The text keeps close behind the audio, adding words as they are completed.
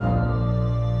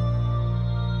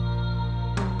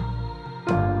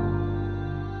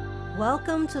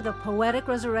Welcome to the Poetic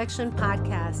Resurrection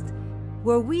Podcast,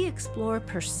 where we explore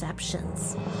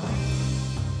perceptions.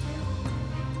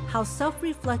 How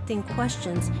self-reflecting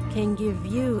questions can give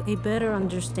you a better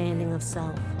understanding of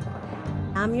self.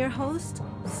 I'm your host,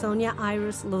 Sonia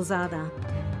Iris Lozada.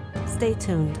 Stay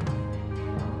tuned.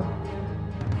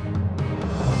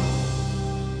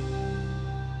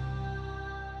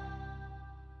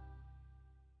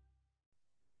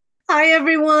 Hi,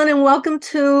 everyone, and welcome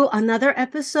to another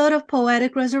episode of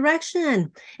Poetic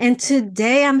Resurrection. And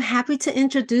today I'm happy to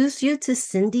introduce you to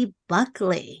Cindi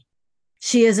Buckley.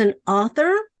 She is an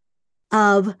author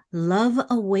of Love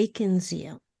Awakens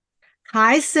You.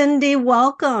 Hi, Cindi.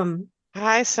 Welcome.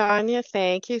 Hi, Sonia.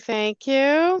 Thank you. Thank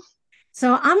you.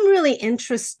 So I'm really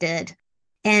interested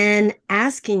in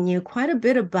asking you quite a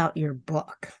bit about your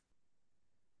book.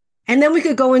 And then we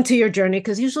could go into your journey,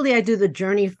 because usually I do the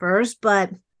journey first,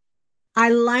 but I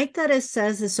like that it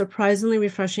says a surprisingly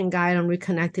refreshing guide on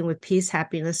reconnecting with peace,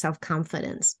 happiness,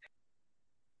 self-confidence.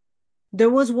 There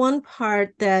was one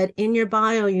part that in your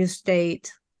bio you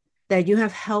state that you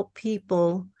have helped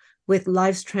people with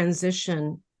life's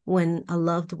transition when a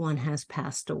loved one has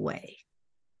passed away.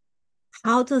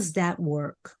 How does that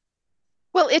work?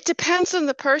 Well, it depends on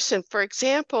the person. For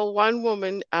example, one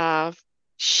woman, her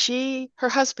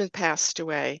husband passed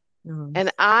away,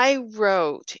 and I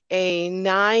wrote a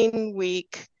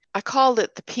 9-week, I called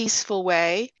it The Peaceful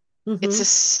Way. It's a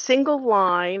single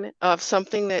line of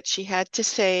something that she had to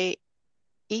say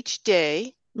each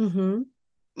day,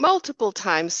 multiple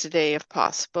times a day if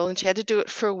possible, and she had to do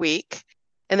it for a week.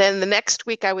 And then the next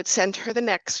week I would send her the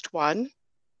next one,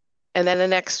 and then the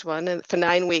next one, and for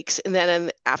 9 weeks. And then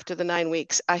after the 9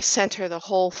 weeks, I sent her the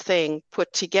whole thing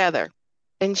put together.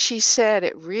 And she said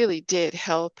it really did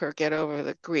help her get over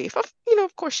the grief.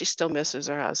 Of course, she still misses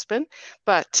her husband,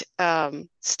 but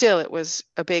still, it was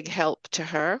a big help to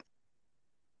her.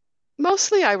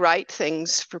 Mostly, I write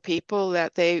things for people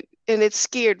and it's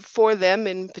geared for them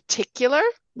in particular,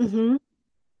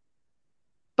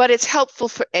 but it's helpful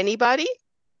for anybody.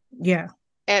 Yeah.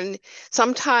 And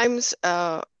sometimes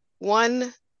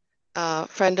one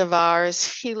friend of ours,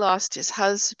 he lost his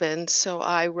husband, so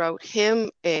I wrote him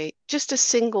just a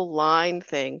single line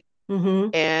thing,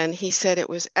 and he said it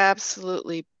was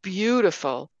absolutely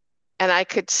beautiful. And I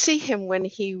could see him when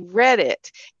he read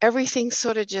it, everything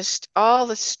sort of all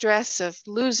the stress of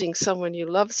losing someone you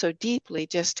love so deeply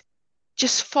just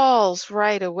falls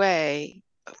right away,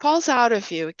 falls out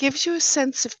of you. It gives you a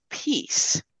sense of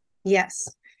peace. Yes.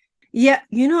 Yeah,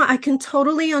 I can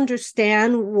totally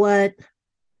understand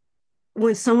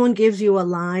when someone gives you a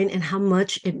line and how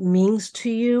much it means to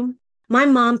you. My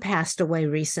mom passed away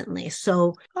recently.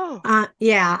 So,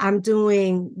 I'm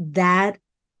doing that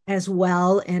as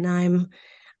well. And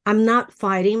I'm not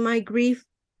fighting my grief.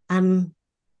 I'm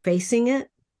facing it,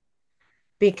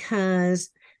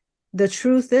 because the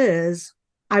truth is,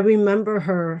 I remember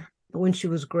her when she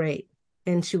was great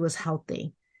and she was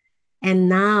healthy. And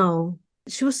now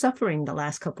she was suffering the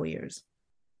last couple of years.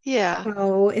 Yeah.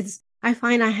 So I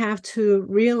find I have to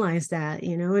realize that,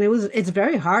 and it's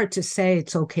very hard to say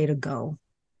it's okay to go.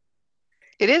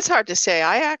 It is hard to say.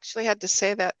 I actually had to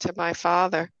say that to my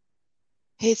father.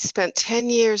 He spent 10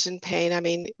 years in pain. I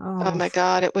mean, oh my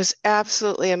God, it was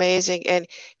absolutely amazing. And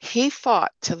he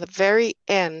fought to the very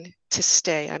end to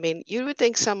stay. I mean, you would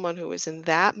think someone who was in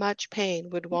that much pain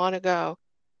would want to go.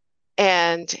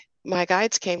 And my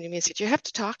guides came to me and said, you have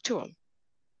to talk to him.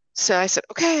 So I said,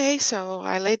 okay. So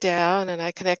I laid down and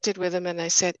I connected with him and I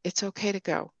said, it's okay to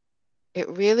go. It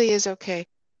really is okay.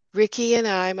 Ricky and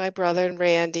I, my brother and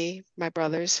Randy, my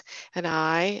brothers and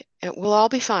we'll all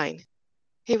be fine.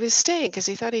 He was staying because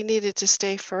he thought he needed to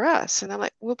stay for us. And I'm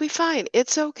like, we'll be fine.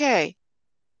 It's okay.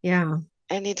 Yeah.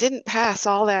 And he didn't pass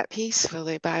all that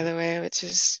peacefully, by the way, which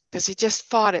is because he just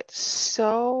fought it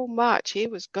so much. He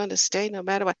was going to stay no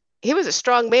matter what. He was a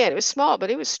strong man. He was small,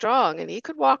 but he was strong and he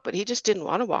could walk, but he just didn't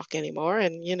want to walk anymore.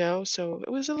 And, so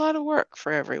it was a lot of work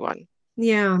for everyone.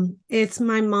 Yeah. It's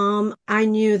my mom. I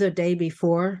knew the day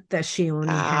before that she only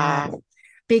had,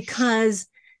 because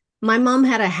my mom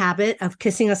had a habit of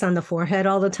kissing us on the forehead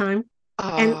all the time.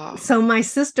 And so my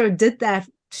sister did that.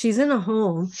 She's in a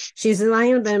home. She's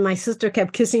lying in bed, and my sister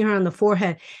kept kissing her on the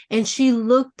forehead. And she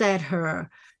looked at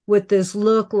her with this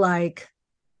look like,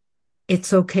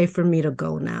 it's okay for me to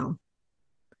go now.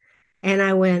 And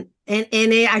I went, and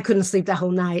I couldn't sleep that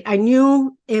whole night. I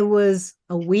knew it was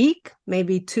a week,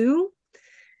 maybe 2.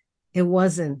 It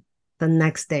wasn't. The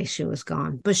next day she was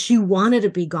gone, but she wanted to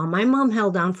be gone. My mom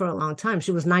held on for a long time.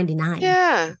 She was 99.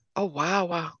 Yeah. Oh, wow.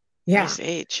 Wow. Yeah. Nice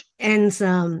age. And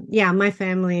my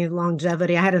family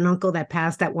longevity. I had an uncle that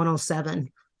passed at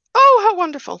 107. Oh, Oh,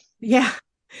 wonderful. Yeah.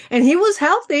 And he was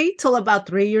healthy till about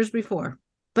 3 years before.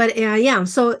 But yeah,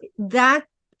 so that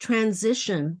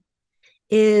transition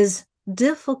is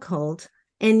difficult.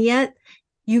 And yet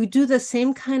you do the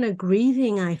same kind of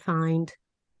grieving, I find,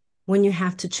 when you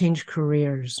have to change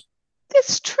careers.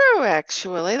 It's true,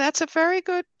 actually. That's a very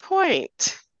good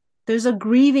point. There's a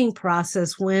grieving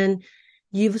process when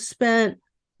you've spent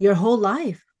your whole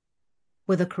life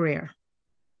with a career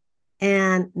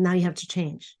and now you have to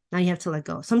change. Now you have to let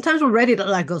go. Sometimes we're ready to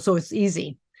let go, so it's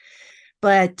easy.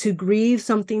 But to grieve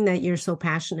something that you're so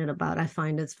passionate about, I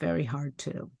find it's very hard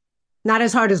too. Not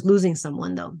as hard as losing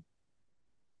someone, though.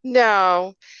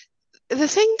 No, the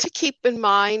thing to keep in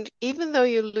mind, even though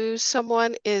you lose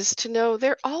someone, is to know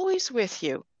they're always with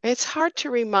you. It's hard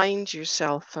to remind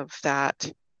yourself of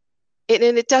that. And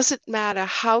it doesn't matter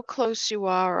how close you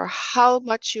are or how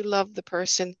much you love the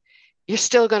person, you're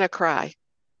still going to cry.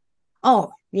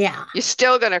 Oh, yeah. You're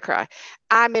still going to cry.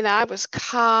 I mean, I was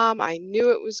calm. I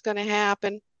knew it was going to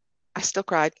happen. I still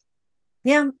cried.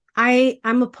 Yeah.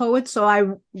 I'm a poet, so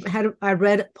I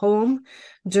read a poem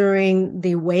during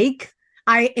the wake.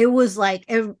 I it was like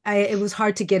it was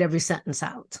hard to get every sentence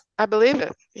out. I believe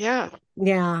it. Yeah,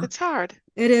 Yeah, it's hard.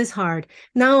 it is hard.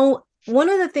 Now, one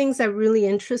of the things that really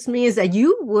interests me is that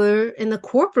you were in the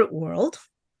corporate world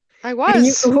I and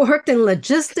you was. worked in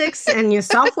logistics and your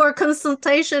software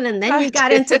consultation, and then I you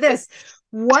got into did. this.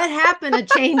 What happened to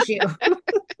change you?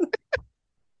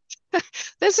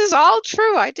 This is all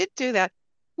true. I did do that.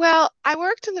 Well, I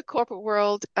worked in the corporate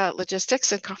world,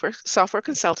 logistics and software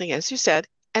consulting, as you said.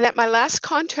 And at my last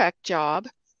contract job,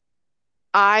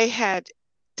 I had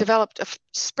developed a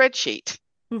spreadsheet,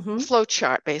 a Mm-hmm. flow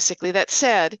chart basically, that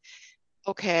said,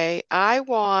 okay,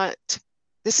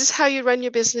 this is how you run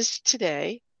your business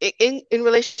today in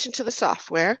relation to the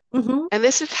software. Mm-hmm. And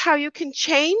this is how you can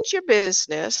change your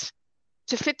business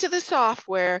to fit to the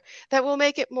software that will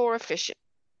make it more efficient.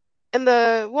 And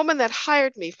the woman that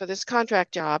hired me for this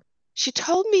contract job, she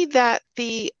told me that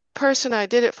the person I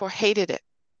did it for hated it.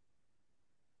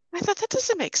 I thought that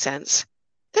doesn't make sense.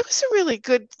 That was a really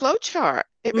good flow chart.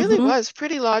 It really Mm-hmm. was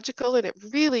pretty logical and it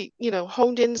really,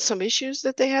 honed in some issues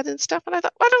that they had and stuff. And I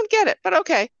thought, well, I don't get it, but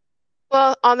okay.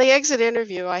 Well, on the exit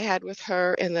interview I had with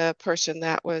her and the person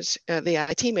that was the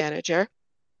IT manager,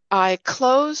 I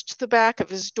closed the back of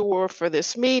his door for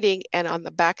this meeting, and on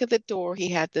the back of the door, he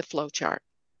had the flow chart.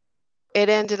 It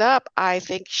ended up, I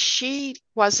think she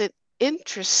wasn't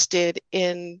interested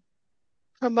in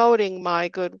promoting my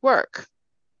good work,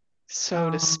 so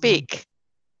to Oh. speak.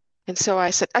 And so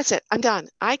I said, I'm done.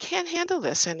 I can't handle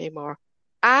this anymore.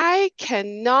 I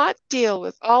cannot deal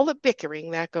with all the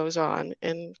bickering that goes on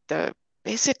and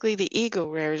basically the ego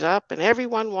rears up and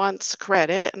everyone wants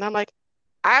credit. And I'm like,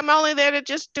 I'm only there to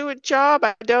just do a job.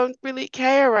 I don't really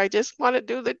care. I just want to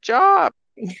do the job.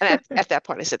 And at that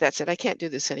point, I said, that's it. I can't do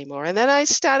this anymore. And then I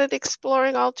started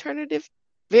exploring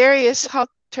various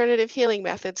alternative healing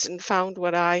methods and found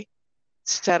what I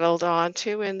settled on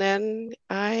to. And then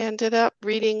I ended up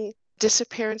reading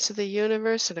Disappearance of the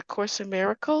Universe and A Course in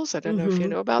Miracles. I don't know if you Mm-hmm.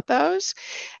 know about those.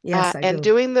 Yes, I And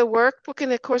do. doing the workbook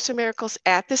in A Course in Miracles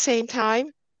at the same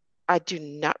time. I do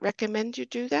not recommend you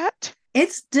do that.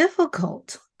 It's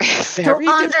difficult to Very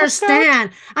difficult.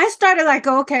 understand. I started like,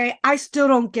 okay, I still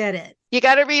don't get it. You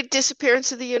got to read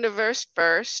Disappearance of the Universe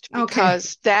first Okay.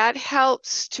 because that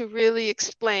helps to really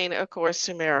explain A Course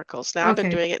in Miracles. Now, I've been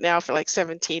Okay. doing it now for like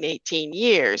 17, 18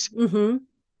 years. Mm-hmm.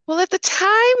 Well, at the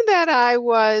time that I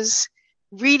was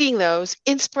reading those,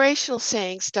 inspirational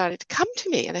sayings started to come to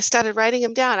me and I started writing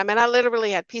them down. I mean, I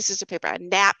literally had pieces of paper, I had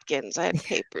napkins, I had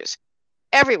papers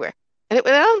everywhere. And it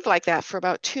went on like that for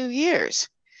about 2 years.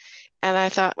 And I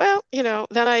thought, well,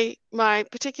 then my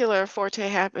particular forte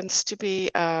happens to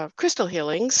be crystal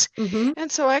healings. Mm-hmm.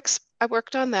 And so I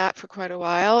worked on that for quite a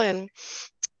while. And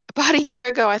about a year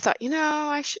ago, I thought,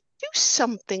 I should do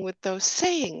something with those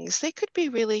sayings. They could be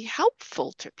really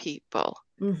helpful to people.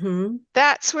 Mm-hmm.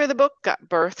 That's where the book got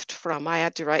birthed from. I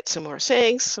had to write some more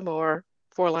sayings, some more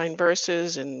four-line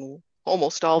verses, and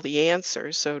almost all the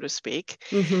answers, so to speak.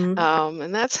 Mm-hmm.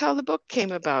 And that's how the book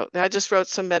came about. I just wrote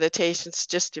some meditations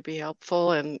just to be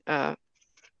helpful, and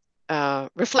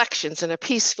reflections in a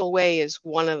peaceful way is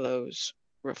one of those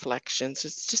reflections.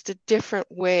 It's just a different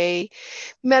way,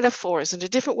 metaphors, and a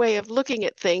different way of looking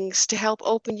at things to help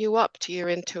open you up to your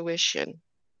intuition.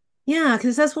 Yeah,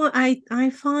 because that's what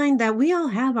I find that we all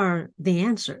have the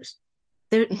answers.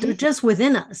 They're Mhm. just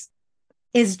within us.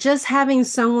 It's just having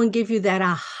someone give you that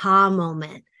aha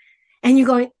moment. And you're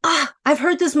going, I've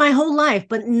heard this my whole life,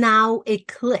 but now it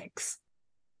clicks.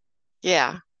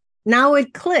 Yeah. Now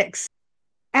it clicks.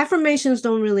 Affirmations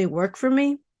don't really work for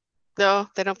me. No,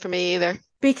 they don't for me either.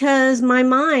 because my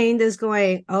mind is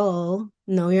going, oh,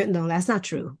 no, no, that's not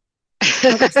true.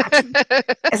 No, that's not true.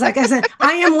 It's like I said,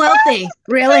 I am wealthy.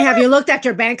 Really? Have you looked at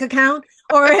your bank account?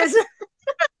 Or is,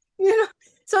 you know,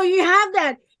 so you have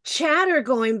that chatter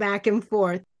going back and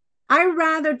forth. I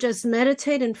rather just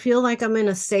meditate and feel like I'm in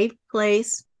a safe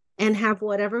place and have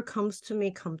whatever comes to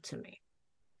me come to me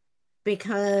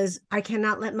because I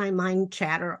cannot let my mind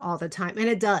chatter all the time. And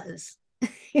it does.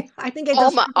 I think it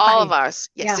does for All of everybody. us.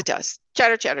 Yes, Yeah. it does.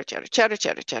 Chatter, chatter, chatter, chatter,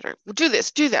 chatter, chatter. Do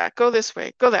this, do that, go this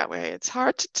way, go that way. It's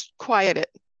hard to quiet it.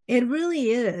 It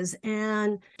really is.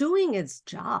 And doing its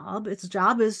job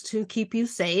is to keep you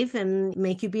safe and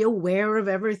make you be aware of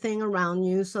everything around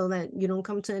you so that you don't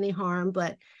come to any harm.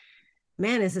 But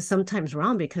man, is it sometimes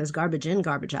wrong because garbage in,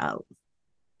 garbage out.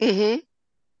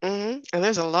 Mm-hmm. Mm-hmm. And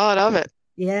there's a lot of it.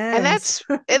 And Yes.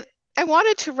 that's it. I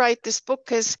wanted to write this book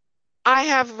because I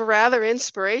have a rather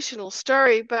inspirational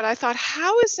story, but I thought,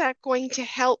 how is that going to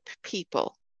help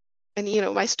people? And,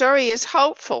 my story is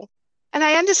hopeful. And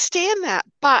I understand that,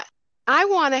 but I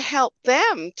want to help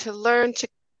them to learn to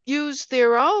use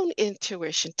their own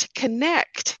intuition, to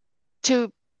connect,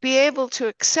 to be able to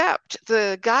accept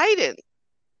the guidance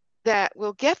that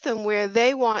will get them where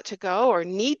they want to go or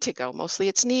need to go. Mostly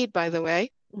it's need, by the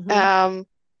way. Mm-hmm. Um,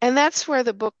 and that's where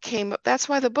the book came up. That's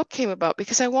why the book came about,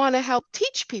 because I want to help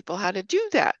teach people how to do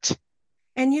that.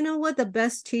 And you know what? The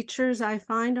best teachers I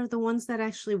find are the ones that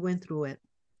actually went through it.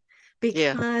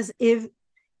 Yeah. Because if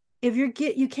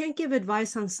you can't give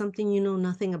advice on something you know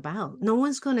nothing about, no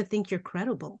one's going to think you're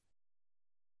credible.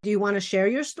 Do you want to share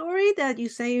your story that you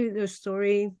say the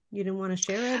story you didn't want to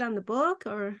share it on the book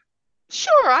or?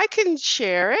 Sure, I can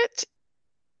share it.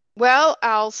 Well,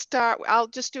 I'll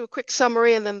just do a quick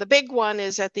summary, and then the big one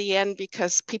is at the end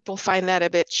because people find that a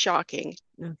bit shocking.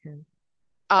 Okay.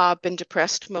 I've been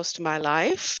depressed most of my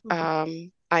life. Mm-hmm.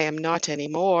 I am not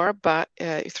anymore, but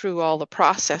through all the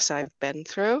process I've been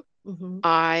through, Mm-hmm.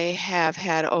 I have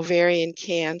had ovarian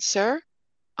cancer.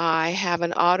 I have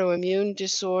an autoimmune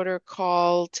disorder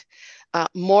called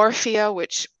morphia,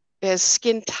 which is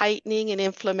skin tightening and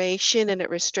inflammation, and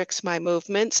it restricts my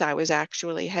movements. I was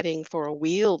actually heading for a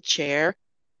wheelchair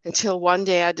until one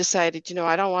day I decided,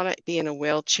 I don't want to be in a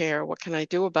wheelchair. What can I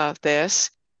do about this?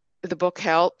 The book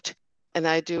helped, and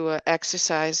I do a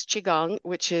exercise qigong,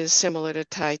 which is similar to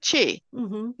Tai Chi.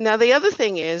 Mm-hmm. Now, the other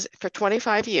thing is for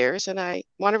 25 years, and I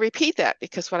want to repeat that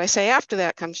because what I say after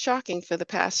that comes shocking. For the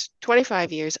past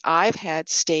 25 years, I've had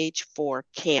stage 4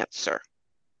 cancer.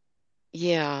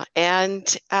 Yeah. And,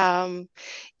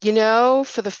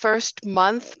 for the first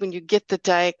month when you get the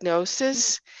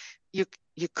diagnosis, you,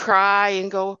 you cry and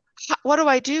go, what do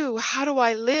I do? How do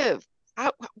I live?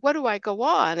 What do I go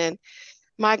on? And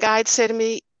my guide said to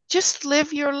me, just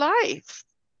live your life.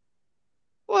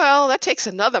 Well, that takes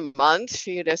another month for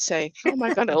you to say, how am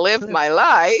I going to live my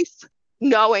life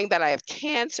knowing that I have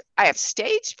cancer? I have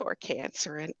stage 4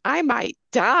 cancer and I might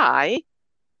die.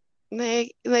 And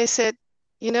they said,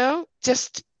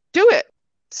 just do it.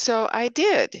 So I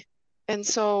did. And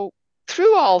so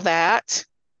through all that,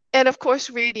 and of course,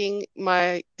 reading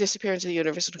my Disappearance of the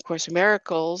Universe and of Course of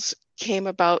Miracles came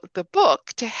about the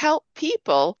book to help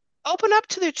people open up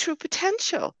to their true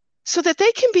potential so that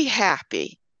they can be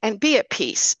happy and be at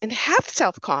peace and have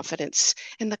self-confidence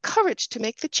and the courage to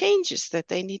make the changes that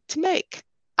they need to make.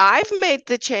 I've made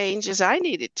the changes I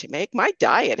needed to make. My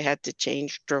diet had to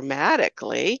change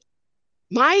dramatically.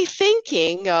 My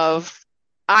thinking of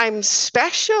I'm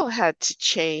special had to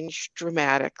change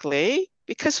dramatically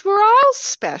because we're all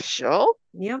special,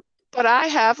 Yep. but I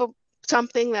have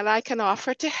something that I can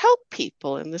offer to help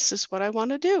people, and this is what I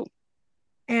want to do.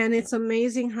 And it's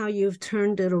amazing how you've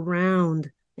turned it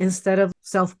around instead of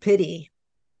self-pity.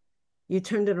 You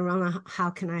turned it around on how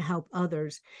can I help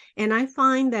others? And I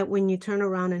find that when you turn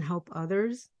around and help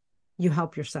others, you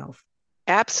help yourself.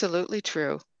 Absolutely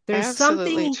true. There's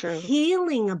Absolutely something true.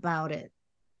 healing about it.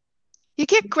 You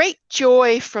get great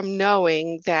joy from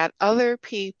knowing that other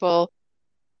people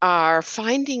are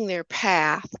finding their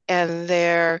path and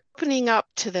they're opening up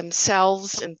to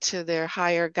themselves and to their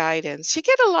higher guidance. You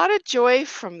get a lot of joy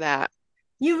from that.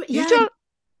 You Yeah, don't,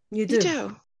 you you do.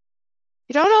 do.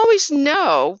 You don't always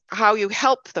know how you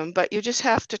help them, but you just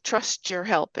have to trust you're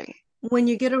helping. When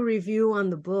you get a review on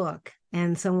the book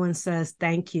and someone says,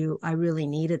 thank you, I really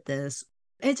needed this,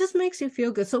 it just makes you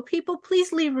feel good. So people,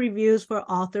 please leave reviews for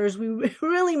authors. It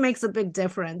really makes a big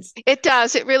difference. It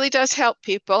does. It really does help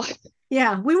people.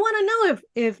 Yeah, we want to know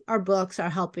if our books are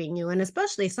helping you, and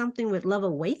especially something with Love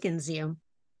Awakens You.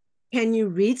 Can you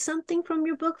read something from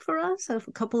your book for us? A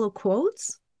couple of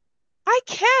quotes? I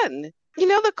can.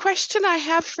 The question I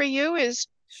have for you is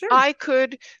Sure. I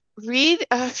could read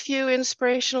a few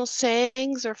inspirational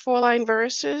sayings or four-line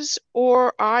verses,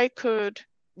 or I could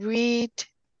read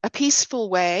A Peaceful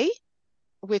Way,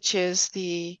 which is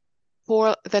the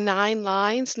 9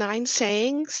 lines, 9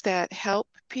 sayings that help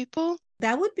people.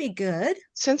 That would be good.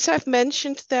 Since I've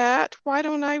mentioned that, why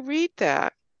don't I read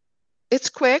that? It's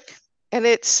quick and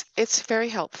it's very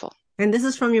helpful. And this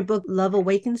is from your book, Love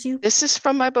Awakens You? This is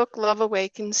from my book, Love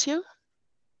Awakens You.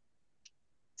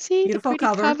 See the Beautiful pretty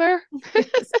cover. cover?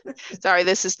 Yes. Sorry,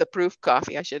 this is the proof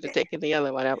coffee. I should have taken the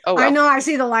other one out. Oh I well. know, I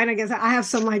see the line against it. I have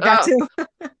some like that Oh, too.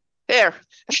 there.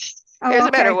 Oh, Here's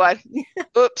a better okay. one.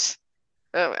 Oops.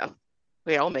 Oh well.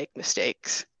 We all make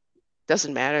mistakes.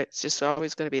 Doesn't matter. It's just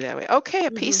always going to be that way. Okay, A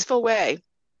Mm-hmm. Peaceful Way.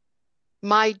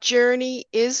 My journey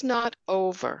is not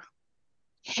over.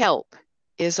 Help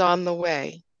is on the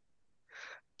way.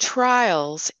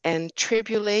 Trials and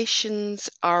tribulations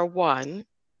are one.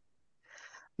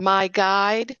 My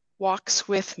guide walks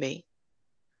with me.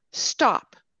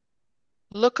 Stop.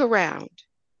 Look around.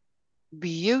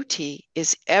 Beauty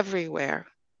is everywhere.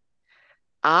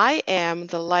 I am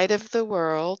the light of the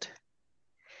world.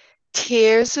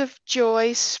 Tears of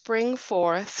joy spring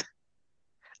forth.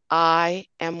 I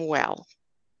am well.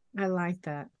 I like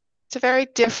that. It's a very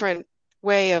different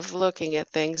way of looking at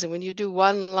things. And when you do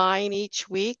one line each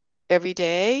week, every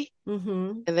day,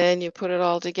 Mm-hmm. and then you put it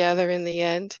all together in the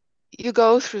end, you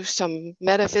go through some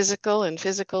metaphysical and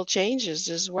physical changes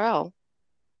as well.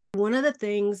 One of the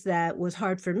things that was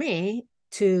hard for me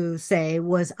to say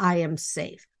was, I am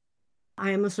safe.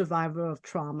 I am a survivor of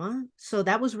trauma. So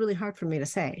that was really hard for me to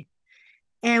say.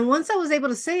 And once I was able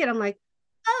to say it, I'm like,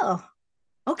 oh,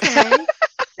 okay.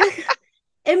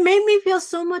 It made me feel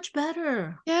so much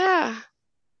better. Yeah.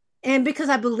 And because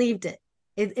I believed it.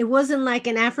 It wasn't like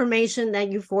an affirmation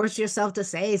that you force yourself to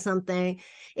say something.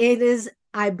 It is,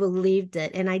 I believed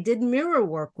it. And I did mirror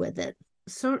work with it.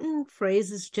 Certain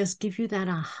phrases just give you that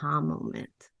aha moment.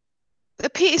 The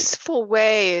peaceful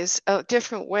way is a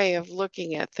different way of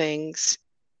looking at things.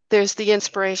 There's the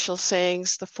inspirational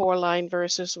sayings, the four-line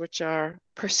verses, which are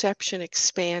perception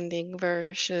expanding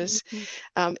verses.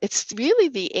 Mm-hmm. It's really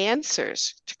the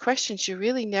answers to questions you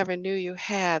really never knew you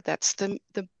had. That's the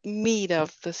meat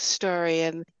of the story.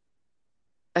 And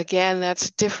again, that's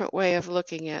a different way of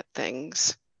looking at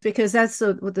things. Because that's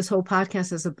what this whole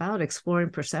podcast is about,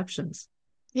 exploring perceptions.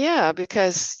 Yeah,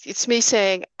 because it's me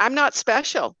saying, I'm not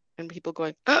special. And people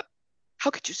going, oh, how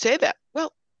could you say that?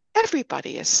 Well,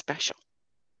 everybody is special.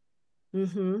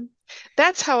 Mm-hmm.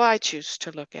 That's how I choose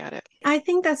to look at it. I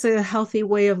think that's a healthy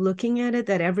way of looking at it,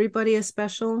 that everybody is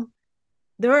special.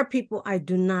 There are people I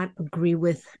do not agree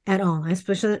with at all,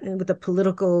 especially with the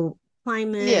political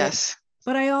climate, Yes.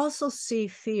 but I also see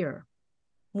fear.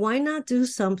 Why not do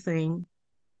something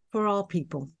for all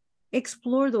people?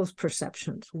 Explore those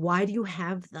perceptions. Why do you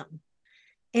have them?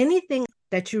 Anything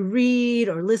that you read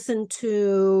or listen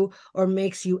to or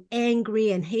makes you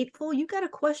angry and hateful, you got to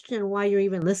question why you're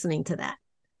even listening to that.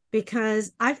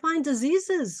 Because I find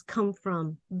diseases come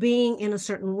from being in a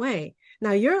certain way.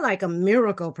 Now, you're like a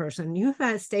miracle person. You've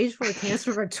had stage 4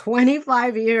 cancer for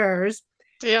 25 years.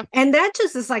 Yeah. And that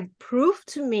just is like proof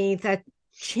to me that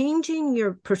changing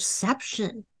your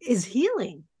perception is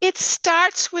healing. It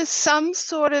starts with some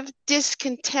sort of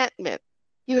discontentment.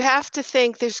 You have to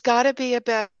think there's got to be a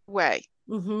better way.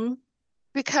 Mm-hmm.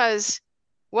 Because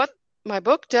what my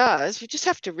book does, you just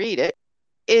have to read it,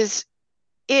 is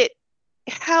it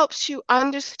helps you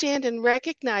understand and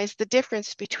recognize the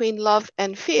difference between love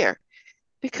and fear.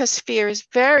 Because fear is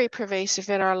very pervasive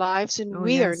in our lives and Oh,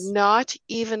 we are yes. not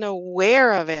even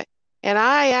aware of it. And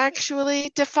I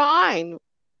actually define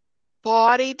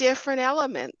 40 different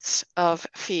elements of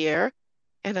fear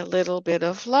and a little bit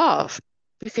of love.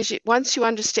 Because once you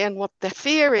understand what the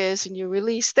fear is and you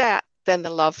release that, then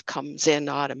the love comes in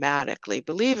automatically,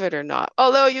 believe it or not.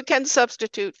 Although you can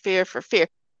substitute fear for fear,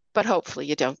 but hopefully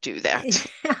you don't do that.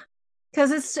 Yeah.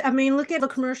 Because I mean, look at the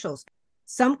commercials.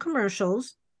 Some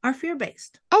commercials are fear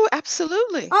based. Oh,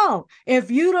 absolutely. Oh,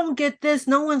 if you don't get this,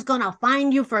 no one's going to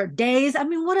find you for days. I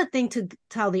mean, what a thing to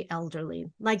tell the elderly.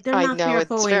 Like they're I not know it's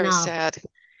fearful very enough. sad.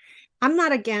 I'm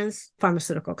not against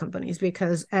pharmaceutical companies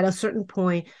because at a certain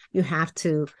point, you have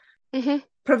to. Mm-hmm.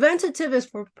 Preventative is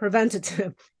for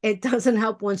preventative. It doesn't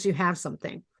help once you have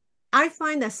something. I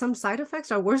find that some side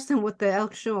effects are worse than what the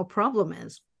actual problem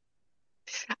is.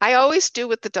 I always do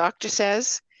what the doctor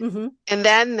says, Mm-hmm. and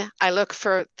then I look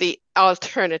for the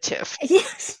alternative.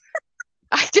 Yes.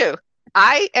 I do.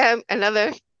 I am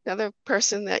another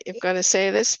person that I'm going to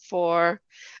say this for.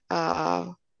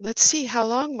 Let's see, how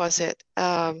long was it?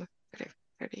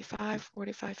 35,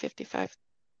 45, 55.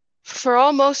 For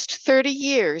almost 30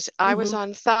 years, I was Mm-hmm.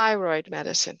 on thyroid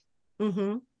medicine.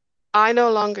 Mm-hmm. I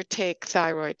no longer take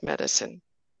thyroid medicine.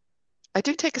 I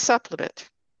do take a supplement,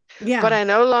 but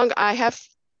Yeah. I have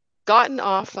gotten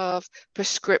off of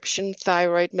prescription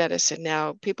thyroid medicine.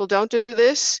 Now, people don't do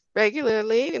this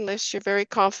regularly unless you're very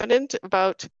confident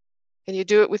about, and you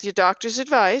do it with your doctor's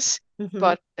advice.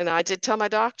 Mm-hmm. And I did tell my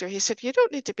doctor, he said, you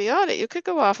don't need to be on it. You could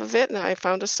go off of it. And I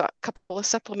found couple of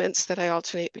supplements that I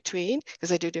alternate between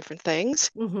because I do different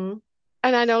things. Mm-hmm.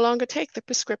 And I no longer take the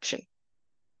prescription.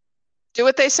 Do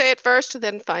what they say at first and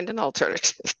then find an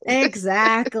alternative.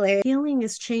 Exactly. Healing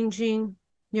is changing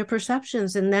your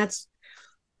perceptions. And that's,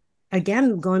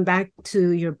 again, going back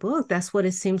to your book, that's what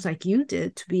it seems like you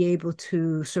did to be able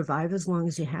to survive as long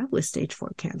as you have with stage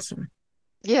 4 cancer.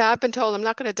 Yeah, I've been told I'm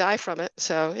not going to die from it.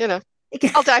 So,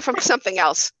 I'll die from something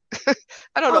else.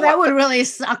 I don't Oh, know that what, would but really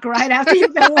suck right after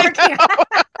you've been working.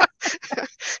 I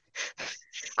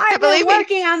I've been believe me,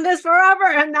 working on this forever,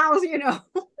 and now,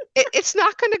 it's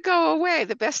not going to go away.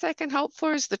 The best I can hope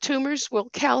for is the tumors will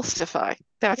calcify.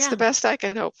 That's the Yeah. best I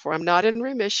can hope for. I'm not in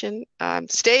remission. I'm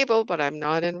stable, but I'm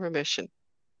not in remission.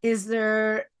 Is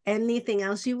there anything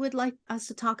else you would like us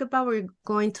to talk about? We're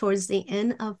going towards the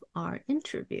end of our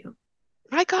interview.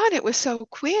 My God, it was so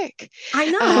quick. I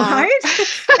know, Um, right?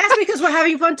 That's because we're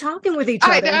having fun talking with each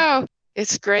I other. know.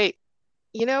 It's great.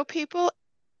 People,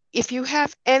 if you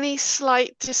have any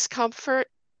slight discomfort,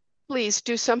 please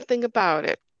do something about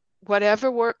it.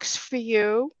 Whatever works for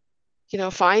you,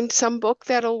 find some book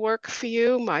that'll work for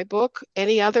you, my book,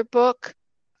 any other book,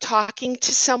 talking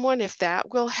to someone if that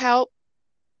will help,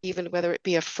 even whether it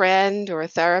be a friend or a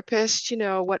therapist,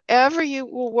 whatever you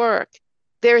will work.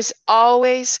 There's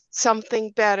always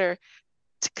something better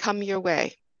to come your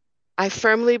way. I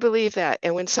firmly believe that.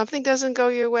 And when something doesn't go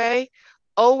your way,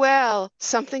 oh well,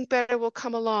 something better will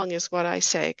come along, is what I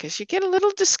say, because you get a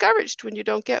little discouraged when you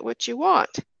don't get what you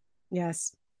want.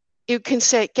 Yes. You can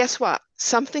say, guess what?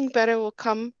 Something better will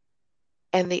come.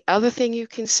 And the other thing you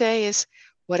can say is,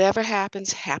 whatever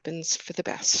happens, happens for the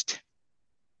best.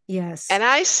 Yes. And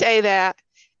I say that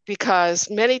because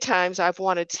many times I've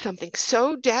wanted something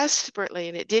so desperately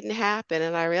and it didn't happen.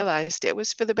 And I realized it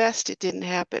was for the best. It didn't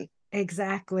happen.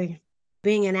 Exactly.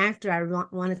 Being an actor, I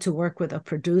wanted to work with a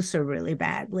producer really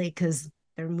badly because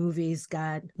their movies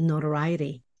got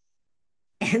notoriety.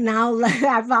 And now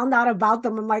I found out about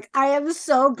them. I'm like, I am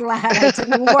so glad I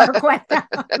didn't work with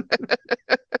them.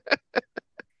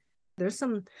 There's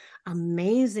some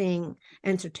amazing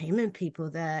entertainment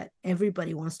people that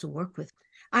everybody wants to work with.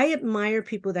 I admire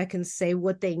people that can say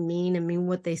what they mean and mean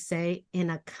what they say in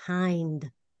a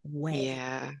kind way.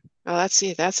 Yeah. Oh, that's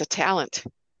a talent.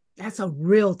 That's a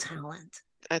real talent.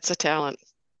 That's a talent.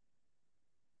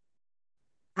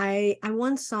 I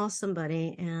once saw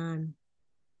somebody, and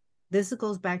this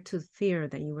goes back to fear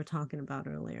that you were talking about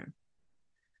earlier.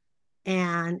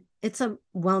 And it's a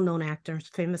well-known actor,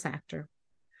 famous actor.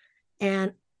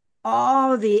 And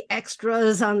all the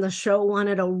extras on the show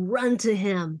wanted to run to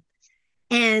him.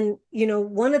 And,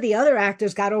 one of the other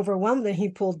actors got overwhelmed and he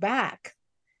pulled back.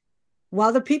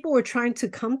 While the people were trying to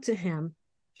come to him,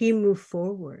 he moved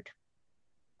forward.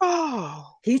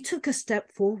 Oh, He took a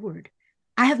step forward.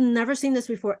 I have never seen this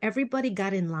before. Everybody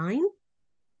got in line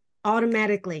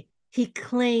automatically. He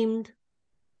claimed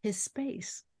his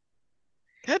space.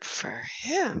 good for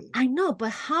him. I know,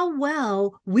 but how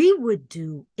well we would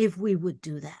do if we would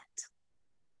do that.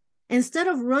 Instead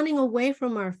of running away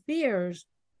from our fears,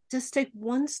 just take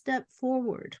one step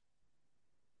forward.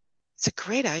 It's a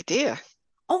great idea.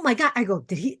 Oh my God. I go,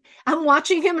 I'm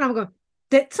watching him and I'm going,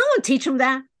 did someone teach him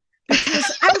that?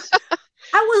 Because I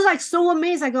was like so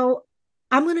amazed. I go,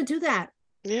 I'm going to do that.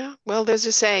 Yeah. Well, there's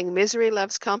a saying, misery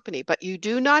loves company, but you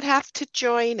do not have to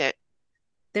join it.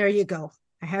 There you go.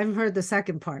 I haven't heard the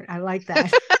second part. I like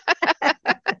that.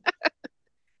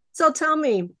 So tell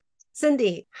me,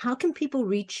 Cindi, how can people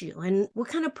reach you and what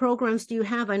kind of programs do you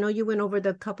have? I know you went over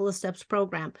the couple of steps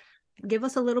program. Give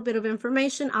us a little bit of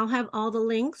information. I'll have all the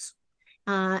links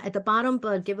at the bottom,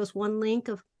 but give us one link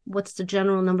of what's the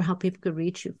general number, how people could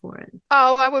reach you for it.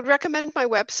 Oh, I would recommend my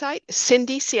website,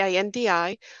 Cindi,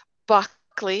 Cindi,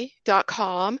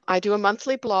 Buckley.com. I do a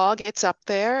monthly blog. It's up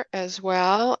there as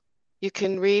well. You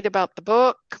can read about the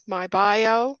book, my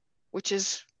bio, which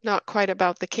is not quite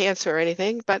about the cancer or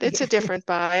anything, but it's a different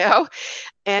bio.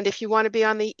 And if you want to be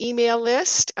on the email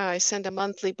list, I send a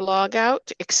monthly blog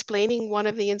out explaining one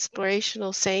of the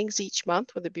inspirational sayings each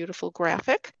month with a beautiful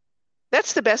graphic.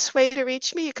 That's the best way to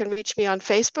reach me. You can reach me on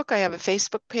Facebook. I have a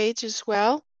Facebook page as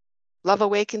well. Love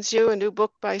Awakens You, a new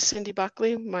book by Cindi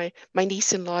Buckley. My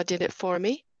niece-in-law did it for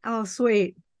me. Oh,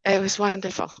 sweet. It was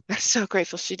wonderful. I'm so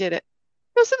grateful she did it.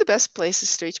 Those are the best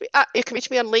places to reach me. You can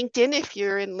reach me on LinkedIn if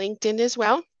you're in LinkedIn as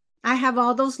well. I have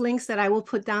all those links that I will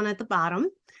put down at the bottom.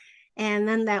 And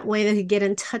then that way they could get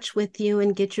in touch with you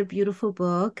and get your beautiful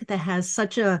book that has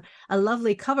such a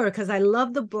lovely cover, because I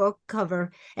love the book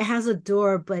cover. It has a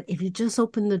door, but if you just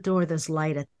open the door, there's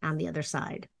light on the other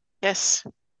side. Yes.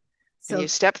 So and you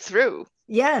step through.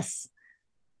 Yes.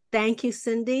 Thank you,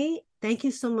 Cindi. Thank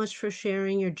you so much for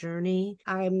sharing your journey.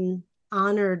 I'm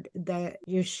honored that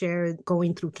you shared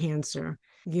going through cancer,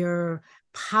 your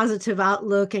positive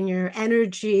outlook and your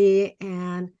energy,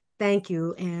 and thank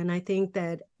you. And I think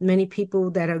that many people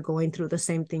that are going through the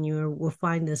same thing you will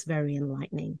find this very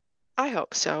enlightening. I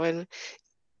hope so. And,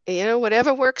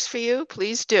 whatever works for you,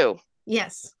 please do.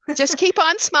 Yes. Just keep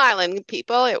on smiling,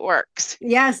 people. It works.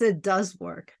 Yes, it does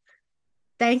work.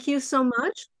 Thank you so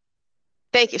much.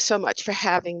 Thank you so much for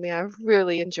having me. I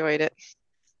really enjoyed it.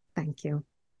 Thank you.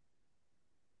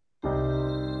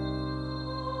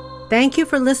 Thank you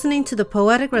for listening to the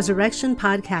Poetic Resurrection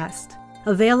podcast,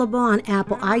 available on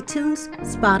Apple iTunes,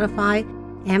 Spotify,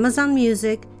 Amazon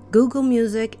Music, Google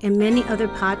Music, and many other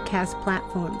podcast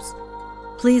platforms.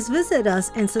 Please visit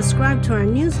us and subscribe to our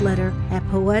newsletter at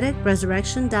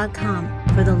poeticresurrection.com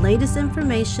for the latest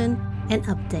information and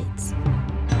updates.